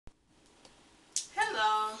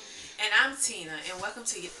I'm Tina, and welcome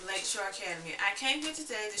to Lakeshore Academy. I came here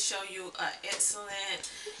today to show you an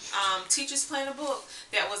excellent teacher's planner book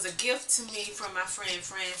that was a gift to me from my friend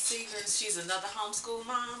Fran Seegars. She's another homeschool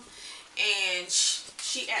mom, and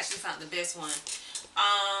she actually found the best one.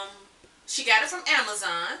 Um, she got it from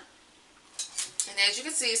Amazon, and as you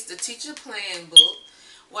can see, it's the teacher plan book.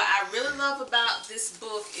 What I really love about this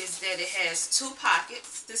book is that it has two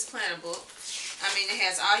pockets, this planner book. I mean, it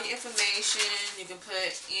has all your information you can put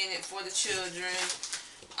in it for the children.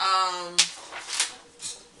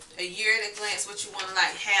 A year at a glance, what you want to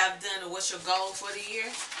have done, or what's your goal for the year.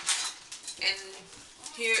 And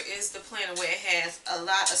here is the planner where it has a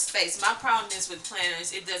lot of space. My problem is with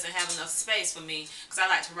planners, it doesn't have enough space for me because I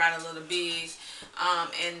like to write a little big,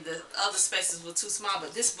 and the other spaces were too small.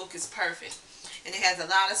 But this book is perfect. And it has a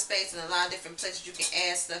lot of space and a lot of different places you can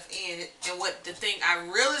add stuff in. And what the thing I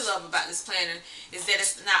really love about this planner is that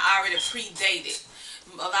it's not already predated.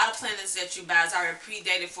 A lot of planners that you buy is already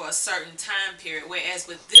predated for a certain time period. Whereas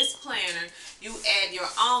with this planner, you add your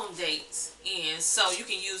own dates in. So you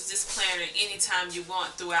can use this planner anytime you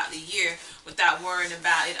want throughout the year without worrying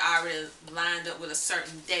about it already lined up with a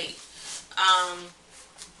certain date.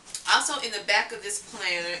 Also in the back of this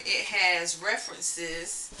planner, it has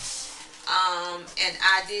references and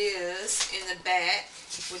ideas in the back,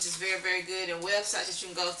 which is very, very good, and websites that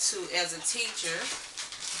you can go to as a teacher,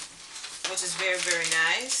 which is very, very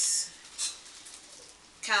nice.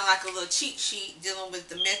 Kind of like a little cheat sheet dealing with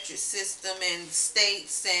the metric system and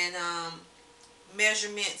states and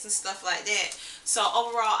measurements and stuff like that. So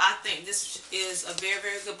overall, I think this is a very,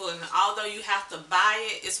 very good book, and although you have to buy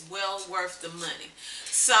it, it's well worth the money.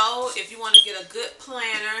 So if you want to get a good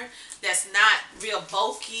planner that's not real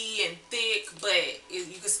bulky and thick, but you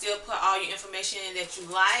can still put all your information in that you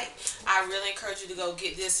like, I really encourage you to go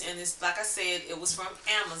get this. And it's, like I said, it was from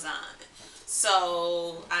Amazon,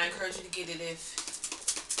 so I encourage you to get it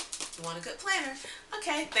if you want a good planner.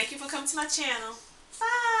 Okay, thank you for coming to my channel.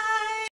 Bye.